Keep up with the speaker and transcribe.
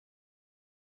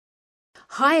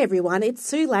Hi everyone, it's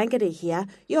Sue Langada here,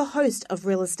 your host of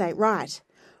Real Estate Right.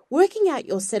 Working out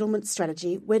your settlement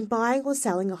strategy when buying or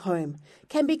selling a home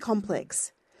can be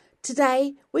complex.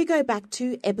 Today, we go back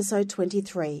to episode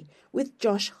 23 with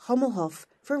Josh Hommelhoff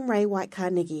from Ray White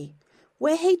Carnegie,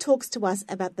 where he talks to us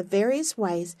about the various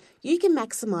ways you can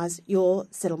maximise your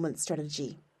settlement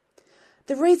strategy.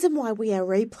 The reason why we are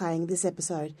replaying this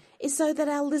episode is so that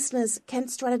our listeners can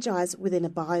strategise within a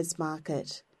buyer's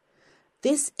market.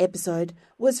 This episode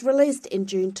was released in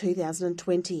June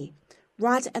 2020,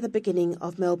 right at the beginning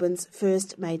of Melbourne's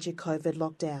first major COVID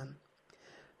lockdown.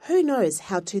 Who knows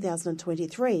how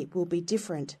 2023 will be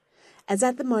different, as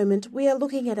at the moment we are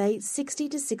looking at a 60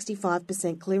 to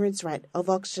 65% clearance rate of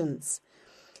auctions,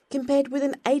 compared with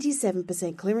an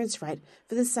 87% clearance rate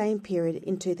for the same period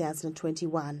in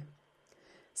 2021.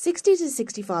 60 to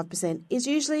 65% is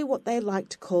usually what they like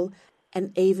to call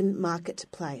an even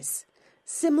marketplace.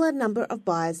 Similar number of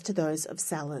buyers to those of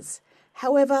sellers.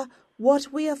 However,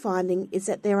 what we are finding is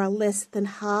that there are less than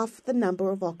half the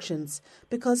number of auctions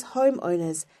because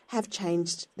homeowners have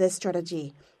changed their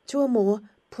strategy to a more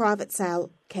private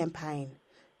sale campaign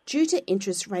due to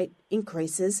interest rate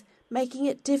increases, making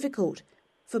it difficult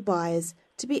for buyers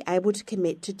to be able to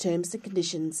commit to terms and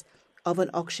conditions of an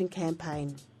auction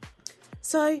campaign.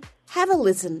 So, have a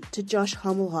listen to Josh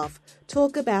Hommelhoff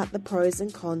talk about the pros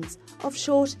and cons of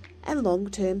short and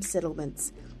long-term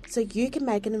settlements so you can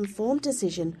make an informed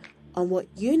decision on what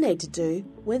you need to do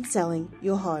when selling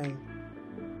your home.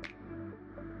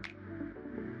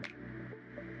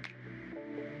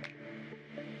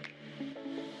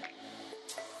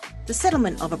 The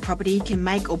settlement of a property can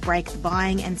make or break the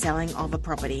buying and selling of a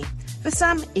property. For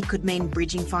some, it could mean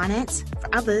bridging finance.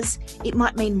 For others, it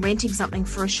might mean renting something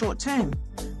for a short term.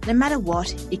 No matter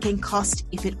what, it can cost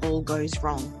if it all goes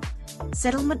wrong.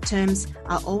 Settlement terms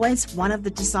are always one of the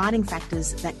deciding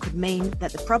factors that could mean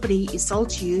that the property is sold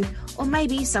to you or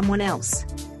maybe someone else.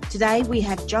 Today we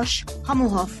have Josh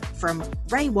Hommelhoff from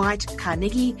Ray White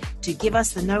Carnegie to give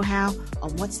us the know-how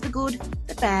on what's the good,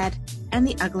 the bad and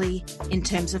the ugly in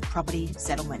terms of property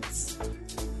settlements.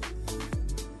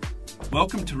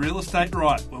 Welcome to Real Estate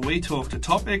Right, where we talk to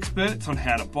top experts on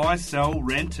how to buy, sell,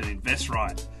 rent and invest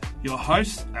right. Your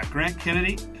hosts are Grant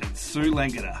Kennedy and Sue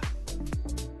Langada.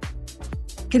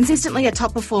 Consistently a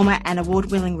top performer and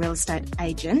award-winning real estate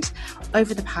agent,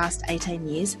 over the past 18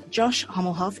 years, Josh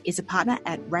Hommelhoff is a partner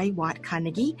at Ray White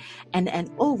Carnegie and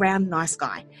an all-round nice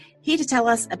guy. Here to tell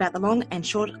us about the long and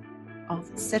short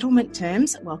of settlement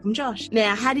terms. Welcome, Josh.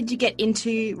 Now, how did you get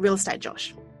into real estate,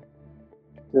 Josh?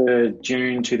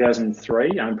 June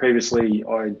 2003. Previously,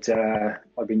 I'd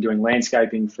been doing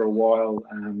landscaping for a while.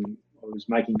 I was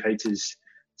making pizzas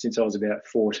since I was about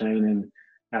 14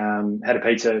 and had a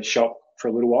pizza shop for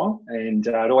a little while. And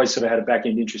I'd always sort of had a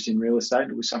back-end interest in real estate.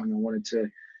 It was something I wanted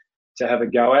to have a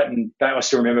go at. And I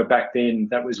still remember back then,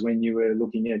 that was when you were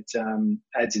looking at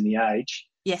ads in The Age.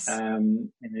 Yes. So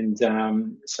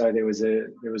there was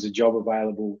a job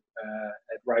available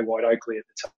at Ray White Oakley at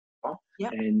the time.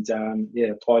 Yep. And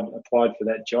applied for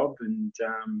that job, and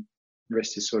the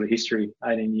rest is sort of history.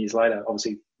 18 years later,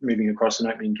 obviously moving across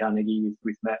and opening Carnegie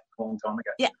with Matt a long time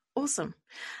ago. Yeah, awesome.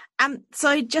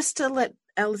 So just to let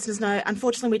our listeners know,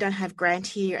 unfortunately we don't have Grant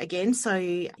here again, so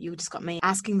you just got me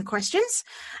asking the questions.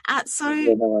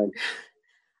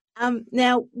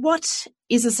 Now, what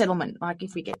is a settlement? Like,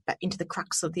 if we get back into the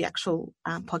crux of the actual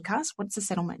podcast, what's a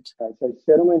settlement? So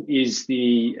settlement is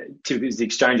typically the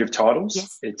exchange of titles.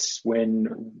 Yes. It's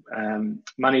when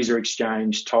monies are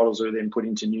exchanged, titles are then put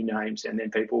into new names, and then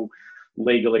people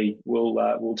legally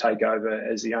will take over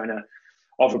as the owner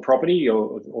of a property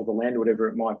or the land, or whatever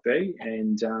it might be,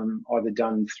 and either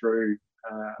done through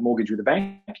a mortgage with a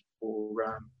bank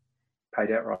or paid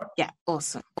outright. Yeah,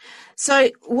 awesome. So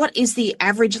what is the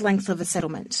average length of a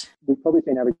settlement? We've probably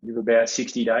seen an average of about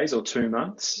 60 days or 2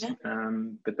 months,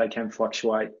 but they can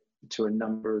fluctuate to a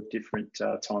number of different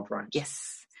time frames.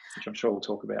 Yes. Which I'm sure we'll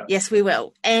talk about. Yes, we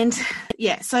will. And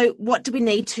so what do we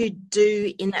need to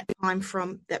do in that time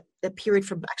from the period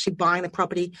from actually buying the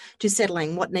property to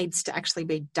settling? What needs to actually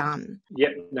be done?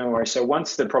 Yep, no worries. So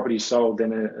once the property's sold,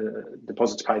 then a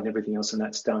deposit's paid and everything else, and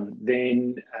that's done.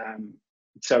 Then,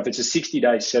 so if it's a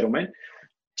 60-day settlement,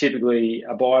 typically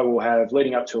a buyer will have,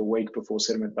 leading up to a week before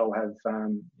settlement, they'll have a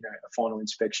final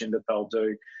inspection that they'll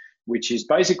do, which is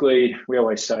basically, we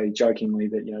always say jokingly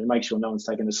that, to make sure no one's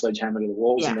taken a sledgehammer to the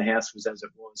walls and the house was as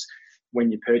it was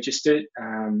when you purchased it.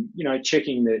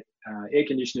 Checking that air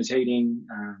conditioners, heating,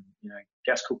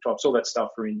 gas cooktops, all that stuff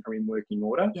are in working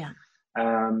order. Yeah.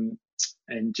 And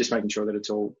just making sure that it's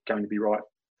all going to be right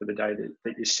for the day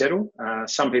that you settle.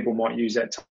 Some people might use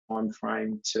that time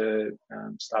frame to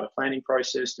start a planning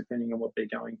process, depending on what they're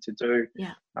going to do.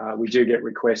 Yeah. We do get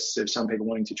requests of some people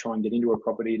wanting to try and get into a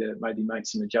property to maybe make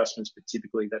some adjustments, but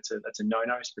typically that's a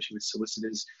no-no, especially with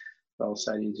solicitors. They'll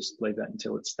say to you, just leave that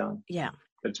until it's done. Yeah.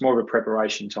 But it's more of a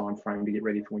preparation time frame to get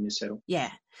ready for when you settle. Yeah,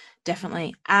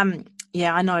 definitely.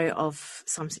 Yeah, I know of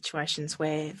some situations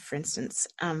where, for instance,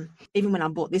 even when I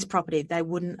bought this property, they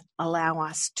wouldn't allow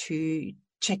us to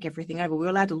check everything over. We were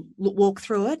allowed to walk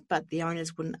through it, but the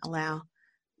owners wouldn't allow.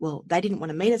 Well, they didn't want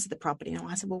to meet us at the property. And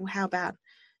I said, well, how about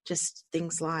just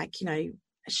things like,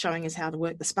 showing us how to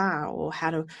work the spa or how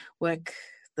to work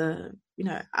the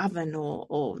oven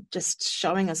or just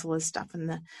showing us all this stuff.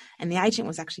 And the agent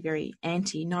was actually very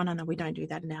anti. No, we don't do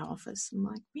that in our office. I'm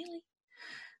like, really?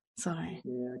 So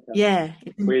yeah,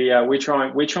 we try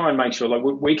and make sure, like,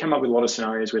 we come up with a lot of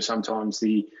scenarios where sometimes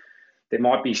there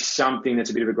might be something that's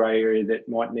a bit of a grey area that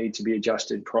might need to be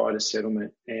adjusted prior to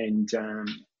settlement. And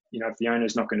if the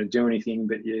owner's not going to do anything,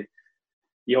 but you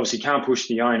obviously can't push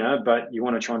the owner, but you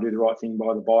want to try and do the right thing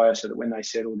by the buyer so that when they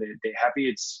settle, they're happy.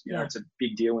 It's it's a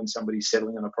big deal when somebody's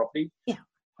settling on a property. Yeah.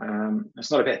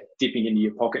 It's not about dipping into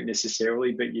your pocket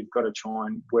necessarily, but you've got to try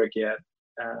and work out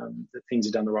that things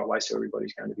are done the right way so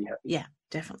everybody's going to be happy. Yeah,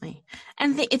 definitely.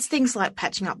 And it's things like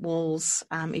patching up walls,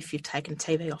 if you've taken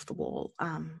TV off the wall,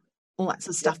 all that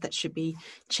sort of stuff that should be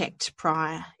checked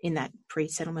prior in that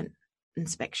pre-settlement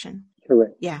inspection.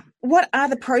 Correct. Yeah. What are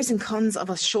the pros and cons of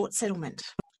a short settlement?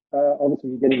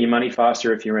 Obviously, you're getting your money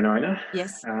faster if you're an owner.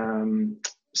 Yes.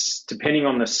 Depending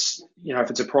on this, if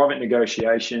it's a private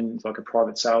negotiation, like a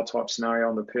private sale type scenario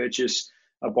on the purchase,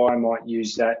 a buyer might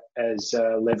use that as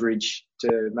leverage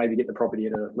to maybe get the property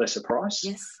at a lesser price.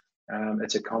 Yes.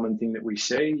 It's a common thing that we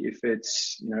see. If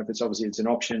it's obviously it's an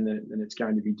option, then it's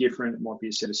going to be different. It might be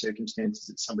a set of circumstances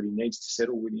that somebody needs to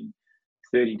settle within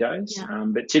 30 days. Yeah.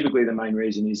 But typically the main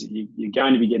reason is that you're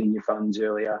going to be getting your funds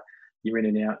earlier. You're in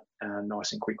and out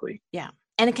nice and quickly. Yeah.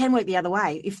 And it can work the other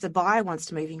way. If the buyer wants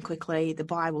to move in quickly, the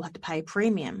buyer will have to pay a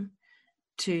premium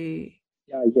to...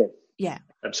 Yes. Yeah.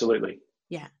 Absolutely.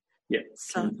 Yeah. Yeah.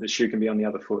 So the shoe can be on the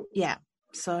other foot. Yeah.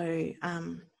 So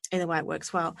either way it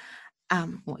works well.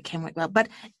 Well, it can work well. But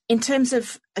in terms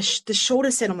of the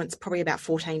shorter settlement's probably about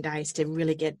 14 days to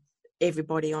really get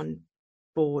everybody on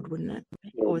board, wouldn't it?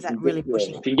 Yeah, or is that really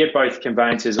pushing it? If you can get both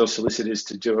conveyancers or solicitors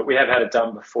to do it, we have had it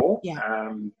done before. Yeah.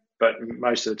 But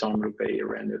most of the time it'll be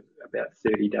around about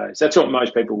 30 days. That's what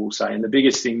most people will say. And the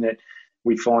biggest thing that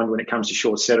we find when it comes to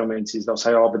short settlements is they'll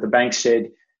say, oh, but the bank said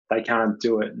they can't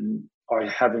do it. And I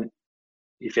haven't,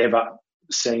 if ever,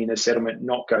 seen a settlement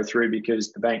not go through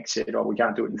because the bank said, oh, we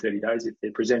can't do it in 30 days. If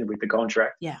they're presented with the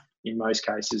contract, in most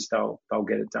cases, they'll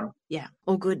get it done. Yeah,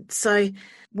 all good. So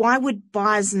why would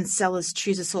buyers and sellers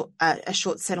choose a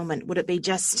short settlement? Would it be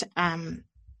just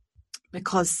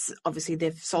because obviously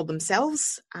they've sold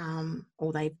themselves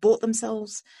or they've bought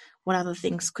themselves? What other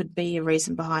things could be a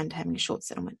reason behind having a short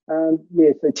settlement? So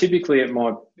typically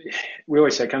we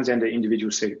always say it comes down to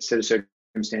individual set of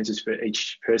circumstances for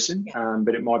each person,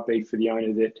 but it might be for the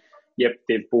owner that,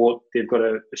 they've got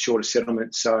a shorter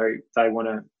settlement, so they want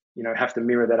to, have to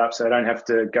mirror that up so they don't have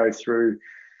to go through,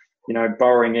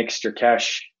 borrowing extra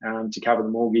cash to cover the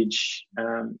mortgage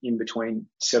in between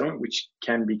settlement, which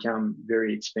can become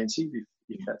very expensive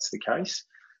if that's the case.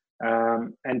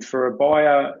 And for a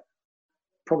buyer,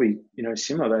 probably,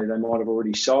 similar, they might have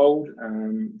already sold,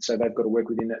 so they've got to work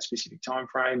within that specific time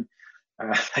frame.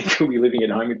 They could be living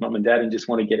at home with mum and dad and just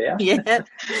want to get out. Yeah, that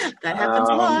happens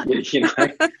a lot. Or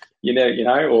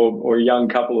a young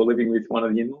couple are living with one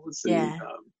of the in-laws. Yeah.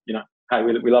 Hey,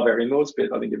 we love our in-laws,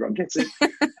 but I think everyone gets it.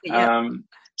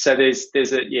 So there's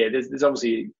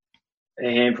obviously a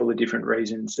handful of different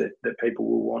reasons that people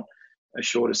will want a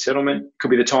shorter settlement. Could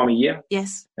be the time of year.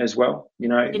 Yes. As well.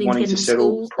 Wanting to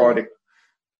settle prior to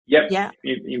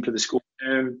in for the school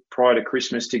term prior to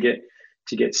Christmas to get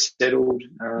settled.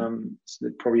 So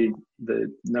probably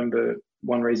the number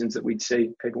one reasons that we'd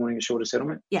see people wanting a shorter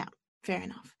settlement. Yeah, fair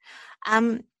enough.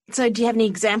 So do you have any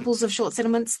examples of short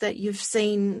settlements that you've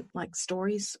seen, like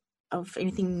stories of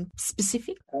anything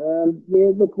specific?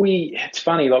 Look, it's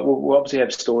funny, like we'll obviously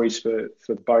have stories for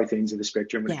both ends of the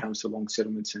spectrum when it comes to long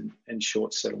settlements and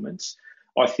short settlements.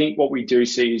 I think what we do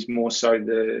see is more so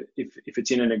if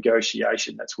it's in a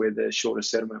negotiation, that's where the shorter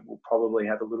settlement will probably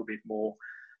have a little bit more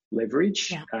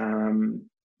leverage, and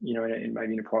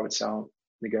maybe in a private sale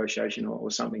negotiation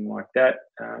or something like that.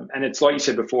 And it's like you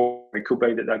said before, it could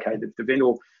be that, okay, the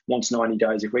vendor wants 90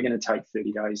 days. If we're going to take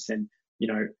 30 days, then,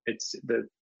 it's the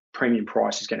premium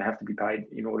price is going to have to be paid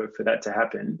in order for that to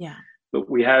happen. Yeah. But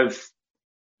we've had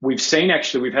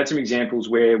some examples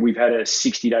where we've had a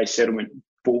 60-day settlement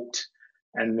booked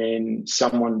and then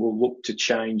someone will look to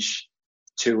change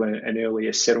to an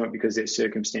earlier settlement because their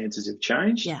circumstances have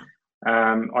changed. Yeah.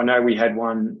 I know we had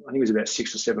one, I think it was about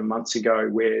 6 or 7 months ago,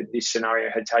 where this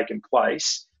scenario had taken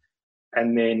place,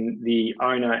 and then the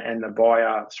owner and the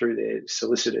buyer, through their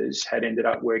solicitors, had ended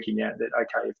up working out that,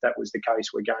 okay, if that was the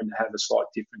case, we're going to have a slight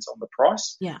difference on the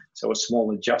price. Yeah. So a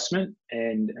small adjustment,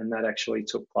 and that actually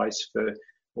took place for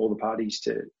all the parties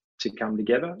to come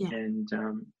together, and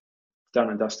done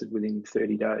and dusted within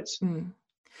 30 days. Mm.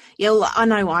 Yeah, well, I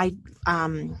know I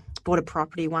bought a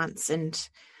property once, and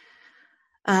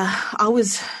I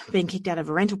was being kicked out of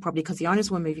a rental property because the owners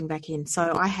were moving back in.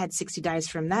 So I had 60 days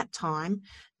from that time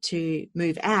to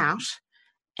move out,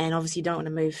 and obviously you don't want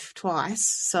to move twice.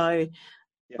 So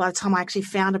by the time I actually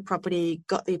found a property,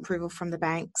 got the approval from the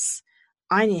banks,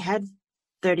 I only had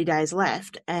 30 days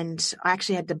left, and I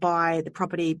actually had to buy the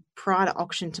property prior to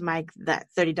auction to make that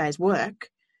 30 days work.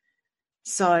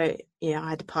 So, yeah, I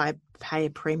had to pay a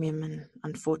premium, and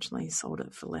unfortunately sold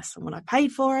it for less than what I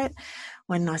paid for it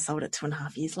when I sold it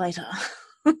 2.5 years later.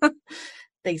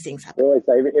 These things happen. I always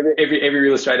say every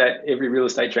real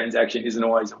estate transaction isn't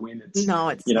always a win. It's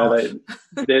not.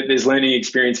 There's learning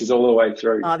experiences all the way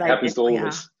through. Oh, it happens to all of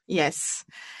us. Yes.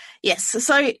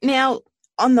 So now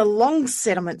on the long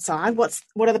settlement side, what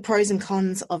are the pros and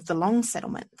cons of the long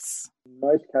settlements? In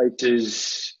most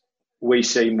cases, we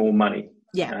see more money.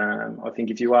 Yeah. I think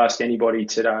if you asked anybody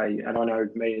today, and I know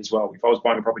me as well, if I was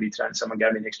buying a property today and someone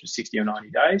gave me an extra 60 or 90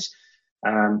 days,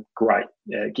 great.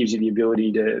 It gives you the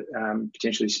ability to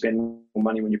potentially spend more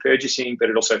money when you're purchasing, but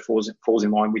it also falls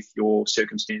in line with your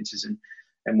circumstances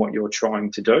and what you're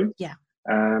trying to do. Yeah.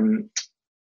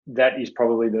 That is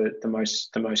probably the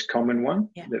most common one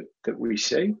that we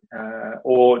see.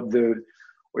 Or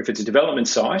if it's a development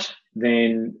site,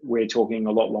 then we're talking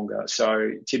a lot longer.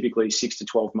 So typically 6 to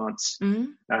 12 months.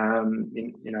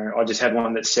 Mm-hmm. I just had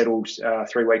one that settled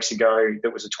 3 weeks ago.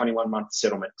 That was a 21-month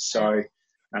settlement. So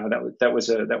that was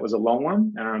a long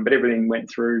one, but everything went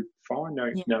through fine.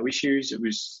 No issues. It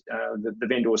was the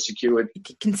vendor was secured.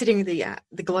 Considering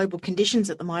the global conditions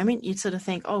at the moment, you'd sort of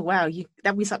think, oh wow,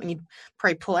 that would be something you'd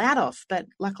probably pull out of. But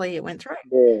luckily, it went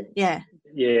through. Yeah.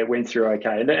 Yeah, it went through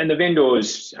okay. And the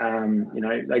vendors,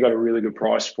 they got a really good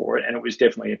price for it, and it was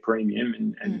definitely a premium.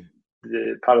 And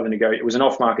the part of the it was an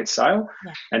off-market sale,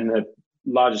 and the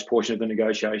largest portion of the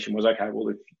negotiation was, okay, well,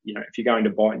 if you're going to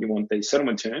buy and you want these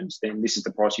settlement terms, then this is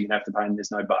the price you're going to have to pay, and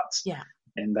there's no buts. Yeah.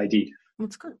 And they did.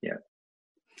 That's good. Yeah.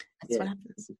 That's what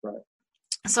happens. That's right.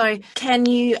 So can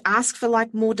you ask for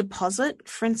like more deposit,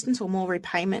 for instance, or more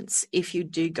repayments if you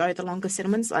do go the longer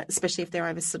settlements, like especially if they're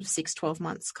over sort of 6-12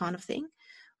 months kind of thing?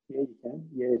 Yeah, you can.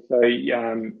 Yeah.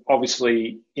 So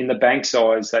obviously in the bank's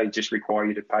eyes, they just require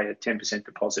you to pay a 10%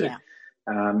 deposit. Yeah.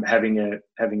 Having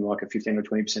like a 15 or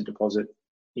 20% deposit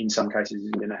in some cases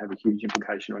is going to have a huge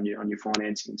implication on your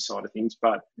financing side of things.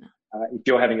 But if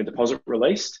you're having a deposit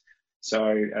released, so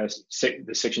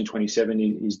the Section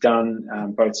 27 is done,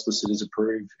 both solicitors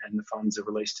approve and the funds are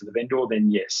released to the vendor,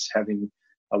 then yes, having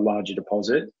a larger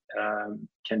deposit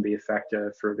can be a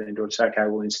factor for a vendor to say, okay,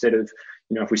 well, instead of,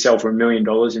 if we sell for $1 million,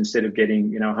 instead of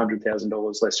getting,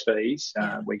 $100,000 less fees,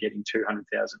 we're getting $200,000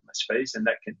 less fees, and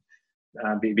that can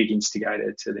be a big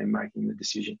instigator to them making the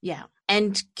decision. Yeah.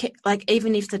 And like,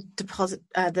 even if the deposit,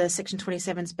 the Section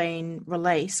 27's been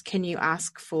released, can you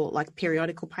ask for like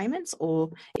periodical payments,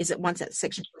 or is it once that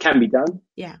section? Can be done.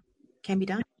 Yeah. Can be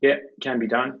done. Yeah. Can be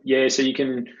done. Yeah. So you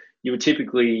would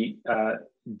typically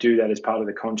do that as part of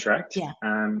the contract. Yeah.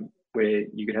 Where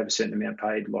you could have a certain amount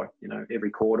paid, like,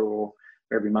 every quarter or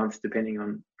every month, depending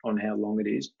on how long it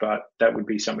is. But that would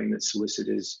be something that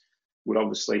solicitors would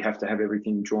obviously have to have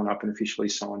everything drawn up and officially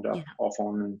signed off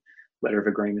on, and letter of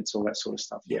agreements, all that sort of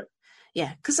stuff. Yeah.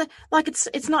 Yeah. Because like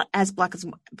it's not as black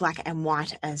and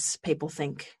white as people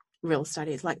think real estate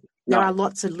is. Like there are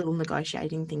lots of little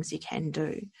negotiating things you can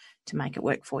do to make it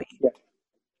work for you. Yeah.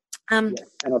 And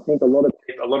I think a lot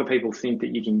of people think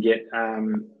that you can get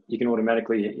you can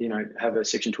automatically have a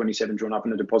Section 27 drawn up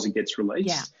and the deposit gets released.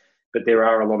 Yeah. But there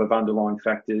are a lot of underlying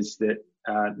factors that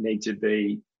need to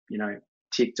be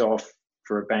ticked off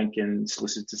for a bank and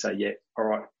solicitor to say, yeah, all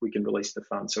right, we can release the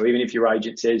funds. So even if your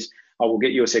agent says, oh, we'll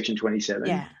get you a Section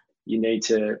 27, you need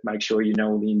to make sure you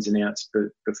know all the ins and outs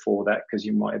before that, because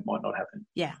it might not happen.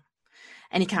 Yeah.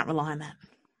 And you can't rely on that.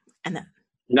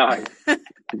 No.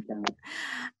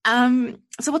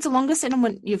 So what's the longest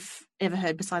settlement you've ever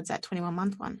heard besides that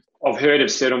 21-month one? I've heard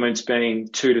of settlements being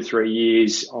 2 to 3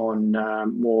 years on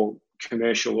more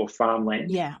commercial or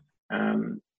farmland. Yeah.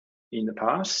 In the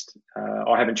past,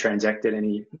 I haven't transacted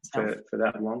any for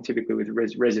that long. Typically with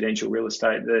residential real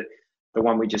estate, the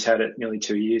one we just had at nearly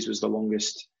 2 years was the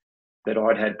longest that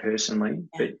I'd had personally,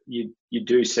 but you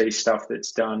do see stuff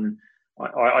that's done.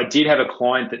 I did have a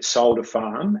client that sold a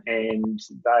farm, and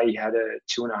they had a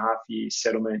 2.5-year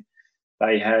settlement.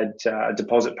 They had a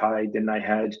deposit paid, then they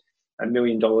had $1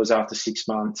 million after 6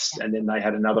 months, and then they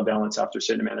had another balance after a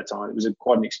certain amount of time. It was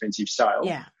quite an expensive sale.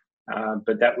 Yeah.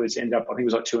 But that was end up, I think it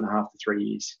was like 2.5 to 3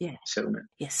 years settlement.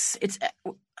 Yes. It's,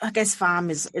 I guess farm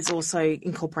is also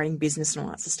incorporating business and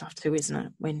all that sort of stuff too, isn't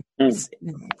it? When it's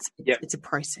a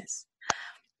process.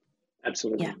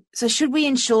 Absolutely. Yeah. So should we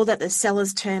ensure that the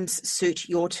seller's terms suit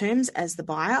your terms as the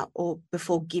buyer, or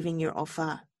before giving your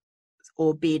offer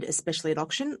or bid, especially at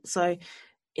auction? So,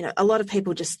 a lot of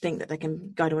people just think that they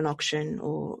can go to an auction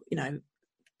or,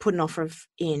 put an offer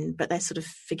in, but they sort of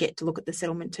forget to look at the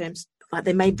settlement terms. Like,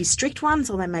 there may be strict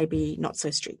ones or they may be not so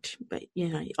strict, but,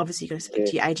 obviously you've got to speak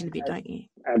to your agent a bit, don't you?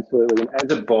 Absolutely.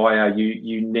 And as a buyer,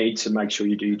 you need to make sure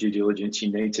you do your due diligence.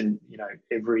 You need to,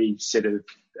 every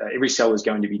seller is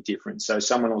going to be different. So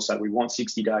someone will say, we want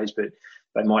 60 days, but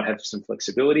they might have some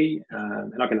flexibility.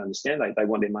 And I can understand they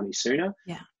want their money sooner.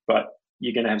 Yeah. But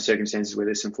you're going to have circumstances where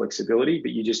there's some flexibility,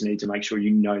 but you just need to make sure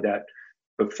you know that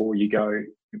before you go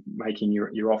making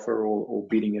your offer or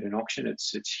bidding at an auction.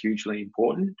 It's hugely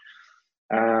important.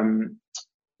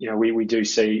 We do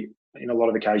see, in a lot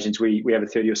of occasions, we have a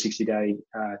 30 or 60 day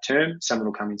term. Someone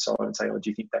will come inside and say, do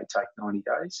you think they take 90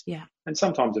 days? Yeah. And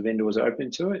sometimes the vendor is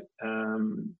open to it.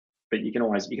 But you can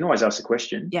always ask the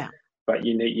question. Yeah. But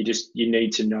you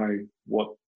need to know what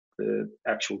the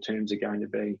actual terms are going to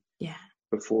be. Yeah.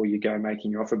 Before you go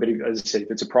making your offer. But as I said,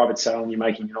 if it's a private sale and you're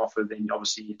making an offer, then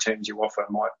obviously your terms you offer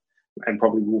might and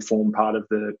probably will form part of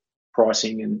the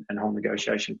pricing and whole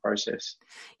negotiation process.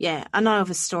 Yeah, I know of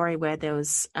a story where there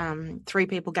was 3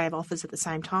 people gave offers at the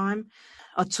same time,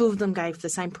 or 2 of them gave the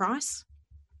same price,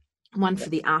 one for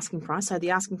the asking price. So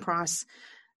the asking price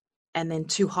and then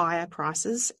 2 higher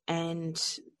prices, and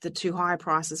the 2 higher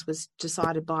prices was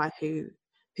decided by who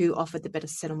offered the better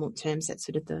settlement terms that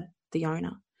suited the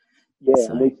owner.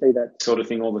 Yeah, and we see that sort of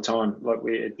thing all the time. Like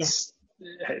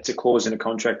it's a clause in a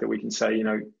contract that we can say,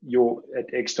 you're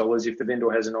at X dollars. If the vendor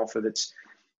has an offer that's,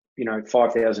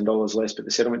 $5,000 less, but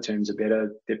the settlement terms are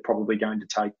better, they're probably going to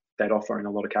take that offer in a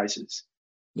lot of cases.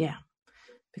 Yeah,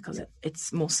 because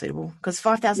it's more suitable. Because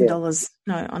 $5,000,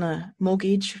 on a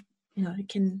mortgage, it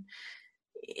can,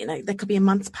 that could be a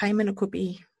month's payment. It could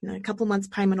be, a couple of months'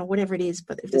 payment or whatever it is.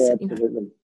 But if there's,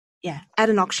 absolutely. At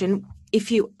an auction,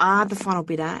 if you are the final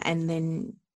bidder and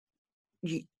then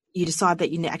you decide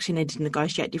that you actually need to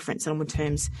negotiate different settlement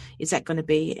terms, is that going to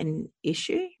be an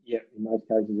issue? Yeah, in most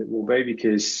cases it will be,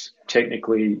 because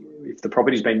technically if the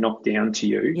property's been knocked down to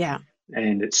you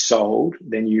and it's sold,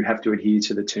 then you have to adhere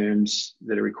to the terms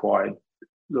that are required.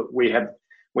 Look, we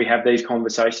have these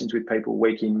conversations with people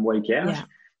week in, week out,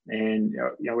 and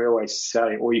we always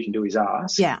say all you can do is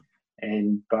ask. Yeah.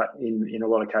 But in a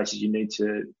lot of cases you need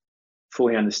to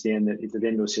fully understand that if the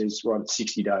vendor says, right, it's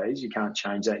 60 days, you can't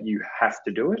change that. You have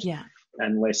to do it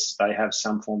unless they have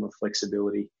some form of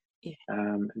flexibility. Yeah.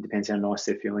 It depends how nice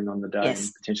they're feeling on the day and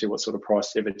potentially what sort of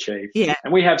price they've achieved. Yeah.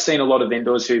 And we have seen a lot of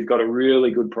vendors who've got a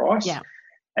really good price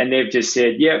and they've just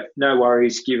said, no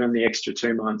worries, give them the extra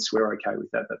 2 months. We're okay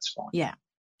with that. That's fine. Yeah.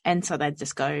 And so they'd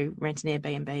just go rent an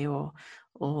Airbnb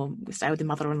or stay with their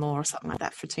mother-in-law or something like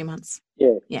that for 2 months.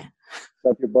 Yeah. Yeah.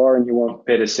 So if you're borrowing and you want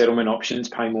better settlement options,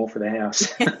 pay more for the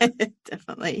house.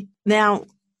 Definitely. Now,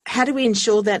 how do we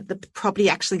ensure that the property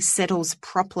actually settles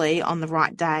properly on the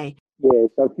right day? Yeah,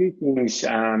 so a few things.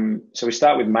 So we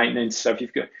start with maintenance. So if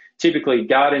you've got, typically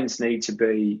gardens need to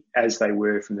be as they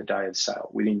were from the day of sale,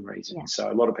 within reason. Yeah.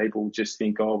 So a lot of people just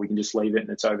think, we can just leave it and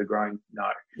it's overgrown. No.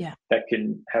 Yeah. That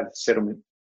can have settlement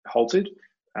halted.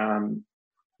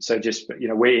 So just,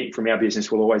 we, from our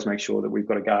business, we'll always make sure that we've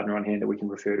got a gardener on hand that we can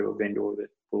refer to, a vendor that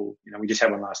will, we just had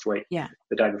one last week. Yeah.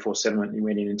 The day before settlement, he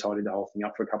went in and tidied the whole thing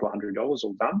up for a couple of $100,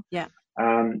 all done. Yeah.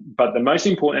 But the most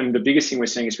important and the biggest thing we're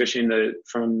seeing, especially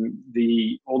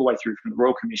all the way through from the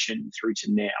Royal Commission through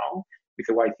to now, with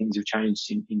the way things have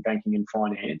changed in banking and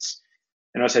finance,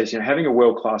 and I say, having a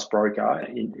world-class broker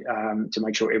to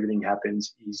make sure everything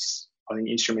happens is, I think,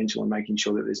 instrumental in making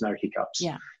sure that there's no hiccups.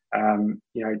 Yeah.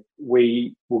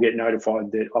 We will get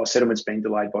notified that our settlement's been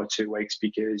delayed by 2 weeks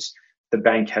because the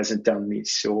bank hasn't done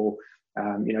this, or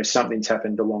something's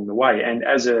happened along the way. And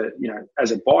as a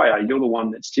buyer, you're the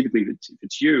one that's typically, if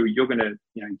it's you're going to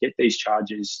get these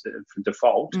charges for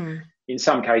default. In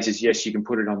some cases, yes, you can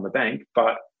put it on the bank,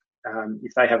 but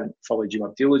if they haven't followed you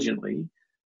up diligently,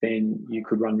 then you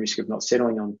could run risk of not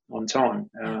settling on time.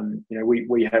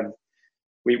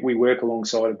 We work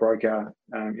alongside a broker,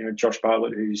 Josh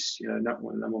Bartlett, who's one of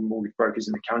the number one mortgage brokers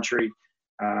in the country,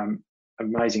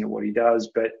 amazing at what he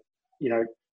does. But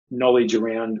knowledge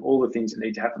around all the things that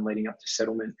need to happen leading up to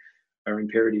settlement are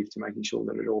imperative to making sure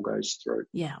that it all goes through.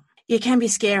 Yeah. It can be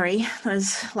scary,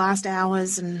 those last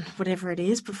hours and whatever it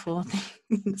is before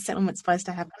the settlement's supposed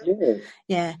to happen.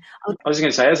 Yeah. I was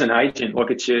going to say, as an agent, like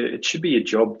it should be your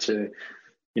job to,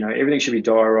 everything should be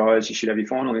diarised. You should have your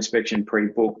final inspection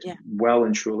pre-booked well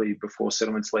and truly before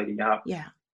settlement's leading up. Yeah.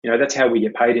 That's how we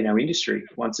get paid in our industry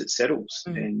once it settles.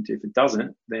 And if it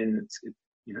doesn't, then it's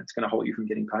going to halt you from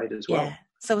getting paid as well. Yeah.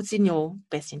 So it's in your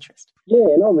best interest.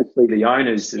 Yeah, and obviously the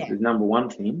owners is the number one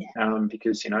thing,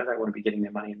 because, they want to be getting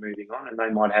their money and moving on, and they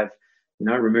might have,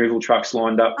 removal trucks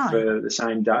lined up for the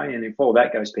same day. And if all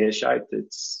that goes pear-shaped,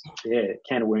 it's, a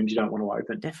can of worms you don't want to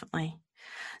open. Definitely.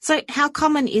 So how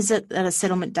common is it that a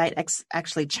settlement date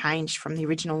actually changed from the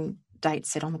original date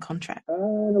set on the contract?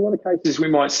 In a lot of cases, we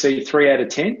might see 3 out of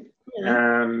 10.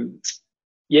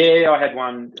 I had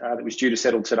one that was due to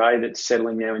settle today that's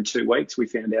settling now in 2 weeks. We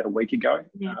found out a week ago.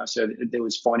 So there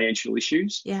was financial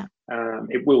issues. Yeah.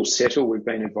 It will settle, we've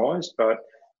been advised, but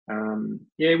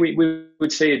we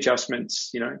would see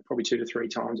adjustments, probably 2 to 3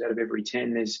 times out of every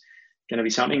 10. There's going to be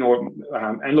something,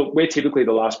 and look, we're typically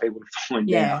the last people to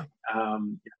find out.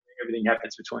 Everything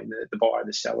happens between the buyer,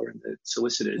 the seller, and the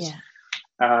solicitors.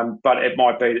 But it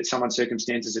might be that someone's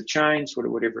circumstances have changed,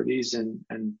 whatever it is, and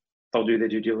they'll do their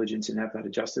due diligence and have that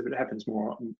adjusted. But it happens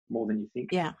more than you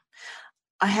think. Yeah.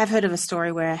 I have heard of a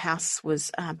story where a house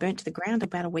was burnt to the ground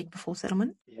about a week before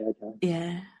settlement.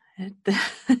 Yeah.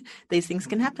 These things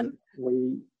can happen.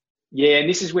 And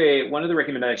this is where one of the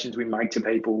recommendations we make to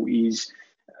people is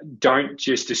don't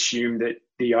just assume that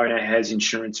the owner has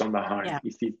insurance on the home.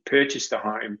 If you've purchased a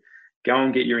home, go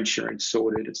and get your insurance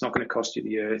sorted. It's not going to cost you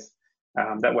the earth.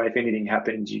 That way, if anything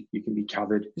happens, you can be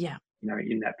covered.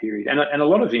 In that period. And a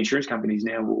lot of insurance companies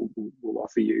now will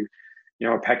offer you,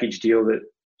 a package deal that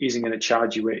isn't going to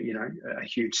charge you, a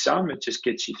huge sum. It just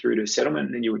gets you through to settlement,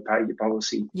 and then you would pay your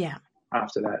policy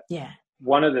after that.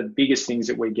 One of the biggest things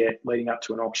that we get leading up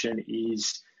to an auction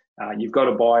is you've got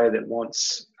a buyer that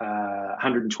wants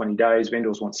 120 days.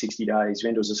 Vendors want 60 days.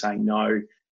 Vendors are saying no,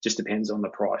 just depends on the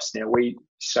price. Now, we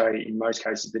say in most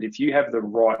cases that if you have the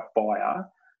right buyer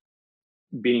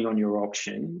bidding on your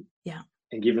auction,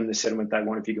 and give them the settlement they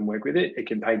want, if you can work with it, it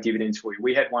can pay dividends for you.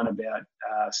 We had one about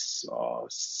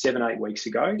 7-8 weeks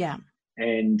ago.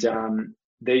 And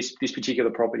this particular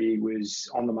property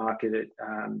was on the market at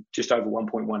just over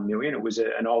 1.1 million. It was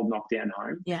an old knockdown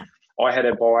home. I had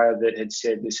a buyer that had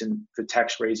said, listen, for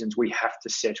tax reasons, we have to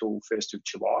settle 1st of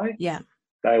July.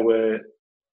 They were,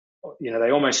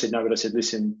 they almost said no, but I said,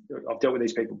 listen, I've dealt with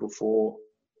these people before.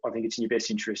 I think it's in your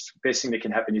best interest. Best thing that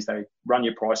can happen is they run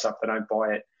your price up, they don't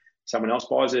buy it. Someone else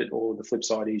buys it, or the flip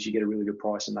side is you get a really good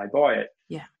price and they buy it.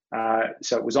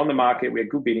 So it was on the market. We had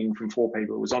good bidding from 4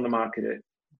 people. It was on the market at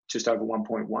just over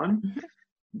 1.1.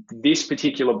 This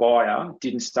particular buyer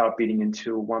didn't start bidding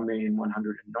until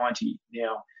 1,190,000.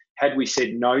 Now, had we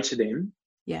said no to them,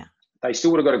 they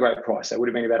still would have got a great price. They would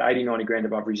have been about 80-90 grand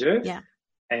above reserve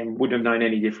and wouldn't have known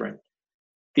any different.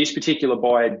 This particular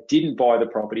buyer didn't buy the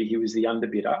property. He was the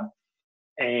underbidder.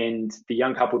 And the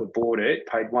young couple that bought it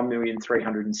paid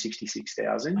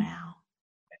 1,366,000. Wow.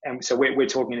 And so we're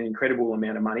talking an incredible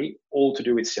amount of money, all to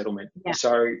do with settlement.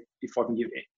 So if I can give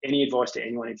any advice to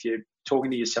anyone, if you're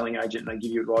talking to your selling agent and they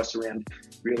give you advice around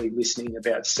really listening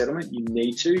about settlement, you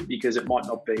need to, because it might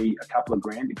not be a couple of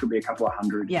grand, it could be a couple of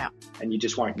hundred. And you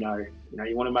just won't know.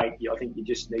 You want to I think you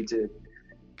just need to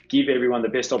give everyone the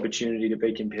best opportunity to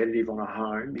be competitive on a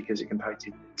home, because it can pay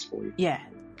dividends for you.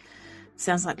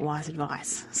 Sounds like wise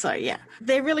advice. So,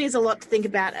 there really is a lot to think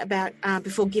about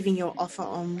before giving your offer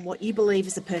on what you believe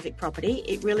is the perfect property.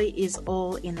 It really is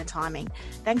all in the timing.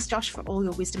 Thanks, Josh, for all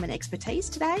your wisdom and expertise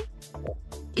today.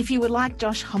 If you would like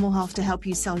Josh Hommelhoff to help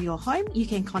you sell your home, you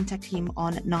can contact him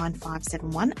on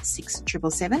 9571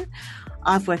 6777.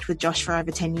 I've worked with Josh for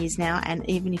over 10 years now, and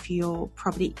even if your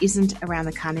property isn't around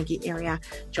the Carnegie area,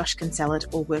 Josh can sell it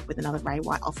or work with another Ray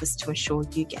White office to ensure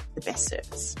you get the best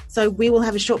service. So we will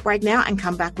have a short break now and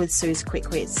come back with Sue's quick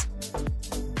quiz.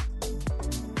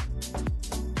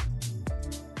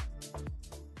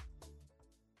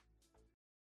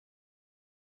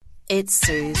 It's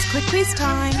Sue's quick quiz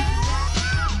time.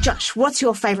 Josh, what's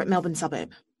your favourite Melbourne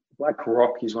suburb? Black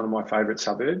Rock is one of my favourite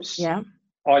suburbs.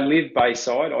 I live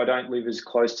Bayside. I don't live as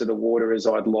close to the water as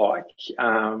I'd like,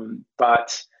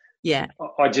 but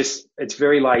it's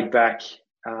very laid back,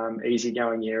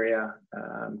 easygoing area,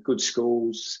 good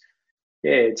schools.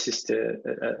 It's just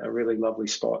a really lovely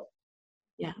spot.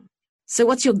 So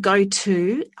what's your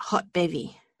go-to hot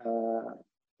bevy? A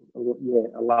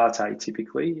latte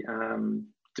typically.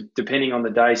 Depending on the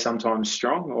day, sometimes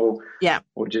strong or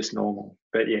just normal.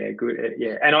 but yeah, good.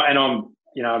 Yeah, and I'm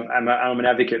I'm an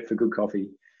advocate for good coffee.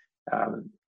 I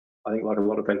think like a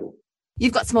lot of people.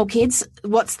 You've got small kids.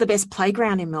 What's the best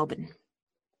playground in Melbourne?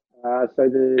 So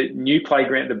the new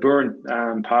playground, the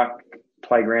Burren Park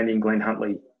playground in Glen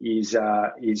Huntly is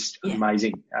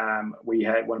amazing. We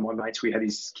had one of my mates. We had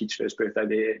his kid's first birthday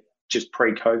there just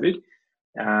pre-COVID,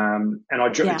 and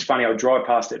it's funny. I drive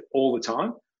past it all the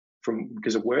time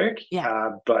because of work.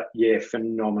 Yeah. But yeah,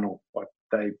 phenomenal. Like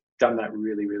they've done that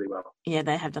really, really well. Yeah,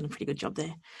 they have done a pretty good job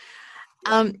there.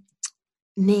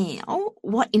 Now,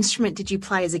 what instrument did you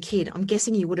play as a kid? I'm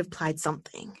guessing you would have played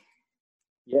something.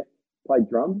 Yeah, played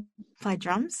drums. Played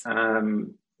drums?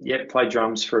 Played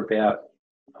drums for about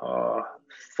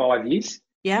 5 years.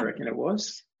 Yeah, I reckon it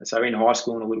was. So in high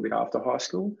school and a little bit after high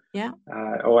school. Yeah.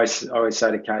 I always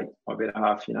say to Kate, my better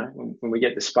half, when we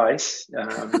get the space,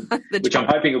 which I'm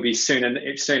hoping will be soon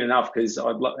enough, because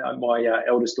my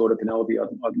eldest daughter Penelope,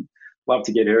 I'd love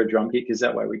to get her a drum kit, because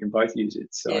that way we can both use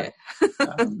it. So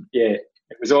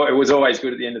it was always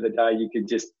good. At the end of the day, you could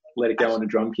just let it go on a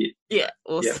drum kit. Yeah,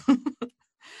 awesome.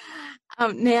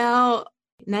 Yeah. Now,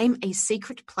 name a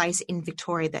secret place in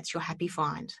Victoria that's your happy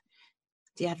find.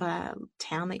 Do you have a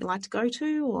town that you like to go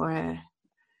to, or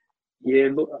Yeah,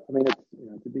 look, I mean,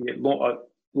 I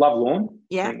love Lawn.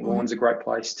 Yeah, I think Lawn's a great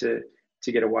place to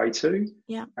get away to.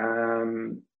 Yeah.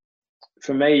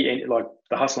 For me, like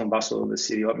the hustle and bustle of the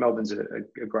city, like Melbourne's a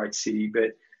great city,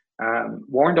 but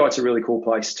Warrandyte's a really cool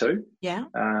place too. Yeah.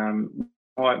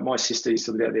 My sister used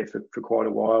to live out there for quite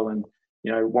a while, and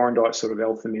Warrandyte sort of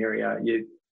Eltham area,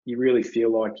 you really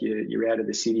feel like you're out of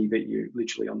the city, but you're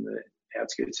literally on the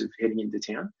outskirts of heading into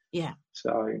town. Yeah.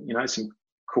 So some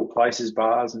cool places,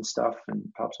 bars and stuff, and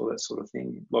pubs, all that sort of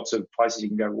thing. Lots of places you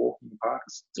can go walk in the park.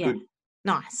 It's good.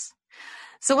 Nice.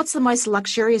 So, what's the most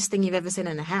luxurious thing you've ever seen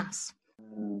in a house?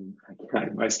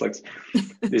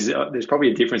 There's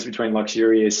probably a difference between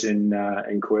luxurious and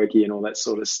quirky and all that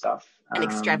sort of stuff. And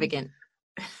extravagant.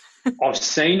 I've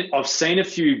seen a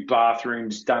few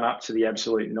bathrooms done up to the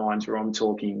absolute nines, where I'm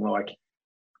talking like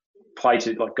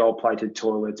gold plated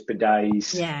toilets,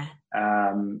 bidets. Yeah.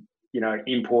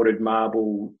 Imported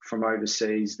marble from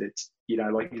overseas. That's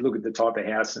like you look at the type of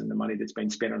house and the money that's been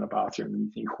spent on a bathroom, and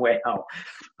you think, wow,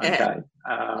 okay.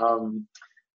 Yeah.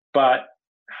 But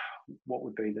what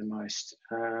would be the most?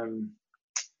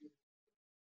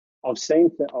 I've seen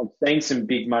some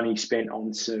big money spent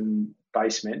on some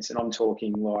basements, and I'm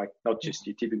talking like not just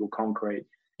your typical concrete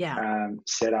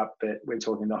setup, but we're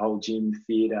talking the whole gym,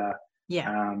 theatre.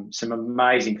 Yeah. Some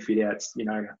amazing fit outs.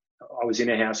 I was in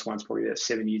a house once, probably about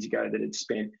 7 years ago, that had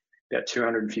spent about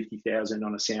 $250,000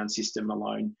 on a sound system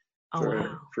alone for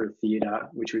a theatre,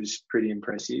 which was pretty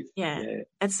impressive. Yeah.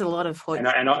 That's a lot of hoist.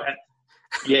 And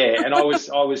I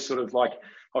was sort of like,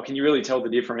 oh, can you really tell the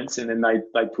difference? And then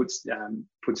they put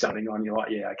something on. You're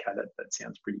like, yeah, okay, that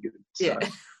sounds pretty good. So. Yeah.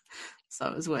 So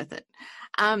it was worth it.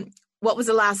 What was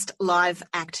the last live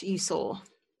act you saw?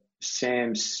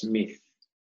 Sam Smith,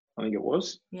 I think it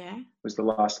was. Yeah. Was the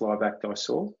last live act I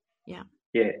saw. Yeah.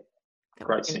 Yeah.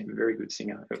 Great singer, very good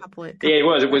singer. Yeah, it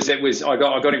was. I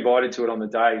got invited to it on the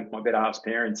day. My better half's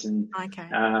parents, and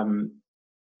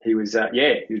he was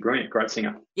brilliant. Great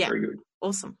singer. Yeah. Very good.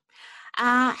 Awesome.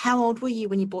 How old were you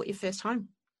when you bought your first home?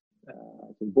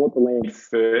 So we bought the land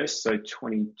first, so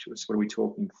 20. What are we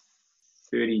talking?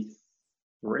 33,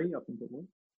 I think it was.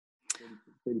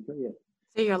 33, yeah.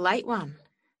 So you're a late one.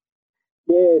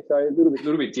 Yeah, so a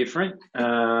little bit different.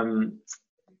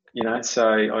 So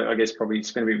I guess probably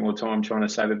spend a bit more time trying to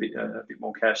save a bit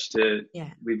more cash to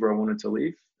live where I wanted to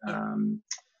live. Yeah.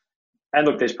 And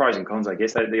look, there's pros and cons, I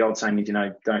guess. The old saying is,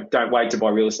 don't wait to buy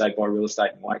real estate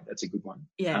and wait. That's a good one.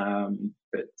 Yeah.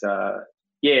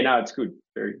 It's good.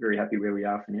 Very, very happy where we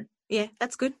are for now. Yeah,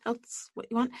 that's good. That's what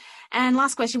you want. And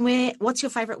last question, what's your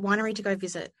favourite winery to go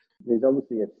visit? There's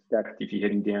obviously a stack if you're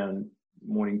heading down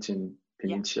Mornington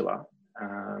Peninsula.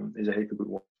 There's a heap of good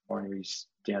wineries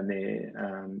down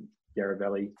there, Yarra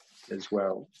Valley as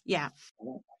well. Yeah.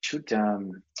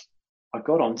 I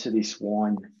got onto this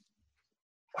wine.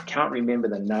 I can't remember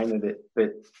the name of it,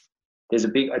 but it's a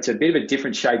bit of a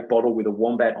different shaped bottle with a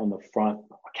wombat on the front.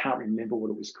 I can't remember what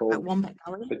it was called. Wombat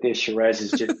color? But their Shiraz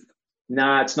is just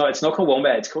it's not called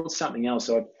wombat. It's called something else.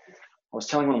 So I was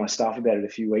telling one of my staff about it a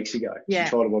few weeks ago. Yeah. She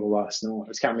tried a bottle last night. I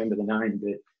just can't remember the name,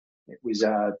 but it was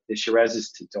the Shiraz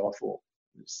is to die for.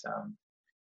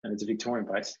 And it's a Victorian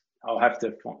base. I'll have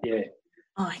to find. Yeah.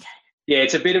 Oh, okay. Yeah,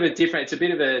 it's a bit of a different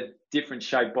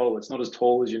shaped bottle. It's not as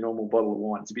tall as your normal bottle of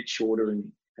wine. It's a bit shorter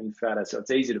and fatter, so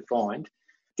it's easy to find.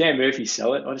 Dan Murphy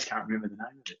sell it. I just can't remember the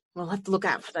name of it. We'll have to look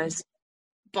out for those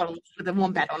bottles with a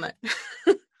wombat on it.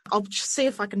 I'll see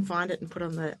if I can find it and put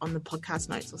on the podcast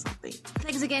notes or something.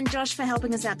 Thanks again, Josh, for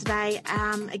helping us out today.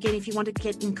 Again, if you want to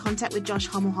get in contact with Josh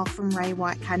Hommelhoff from Ray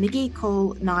White Carnegie,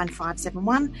 call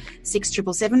 9571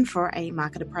 6777 for a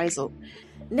market appraisal.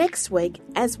 Next week,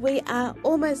 as we are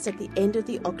almost at the end of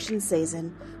the auction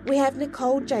season, we have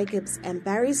Nicole Jacobs and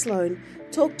Barry Sloan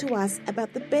talk to us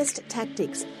about the best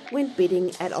tactics when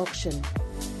bidding at auction.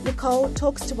 Nicole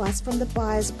talks to us from the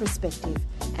buyer's perspective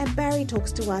and Barry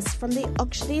talks to us from the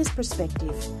auctioneer's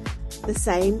perspective. The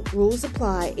same rules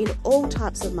apply in all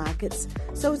types of markets,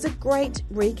 so it's a great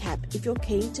recap if you're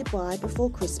keen to buy before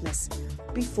Christmas,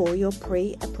 before your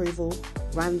pre-approval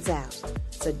runs out.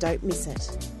 So don't miss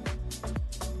it.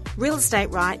 Real Estate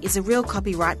Right is a Real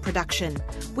Copyright production.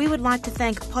 We would like to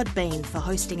thank Podbean for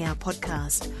hosting our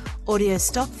podcast, Audio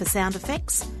Stock for sound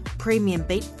effects, Premium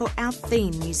Beat for our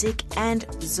theme music, and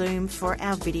Zoom for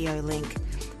our video link.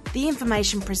 The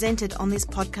information presented on this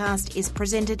podcast is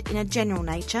presented in a general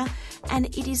nature, and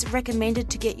it is recommended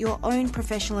to get your own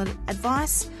professional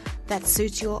advice that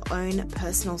suits your own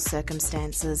personal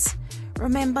circumstances.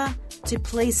 Remember to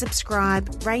please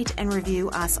subscribe, rate and review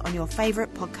us on your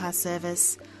favourite podcast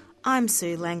service. I'm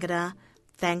Sue Langada.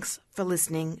 Thanks for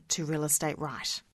listening to Real Estate Right.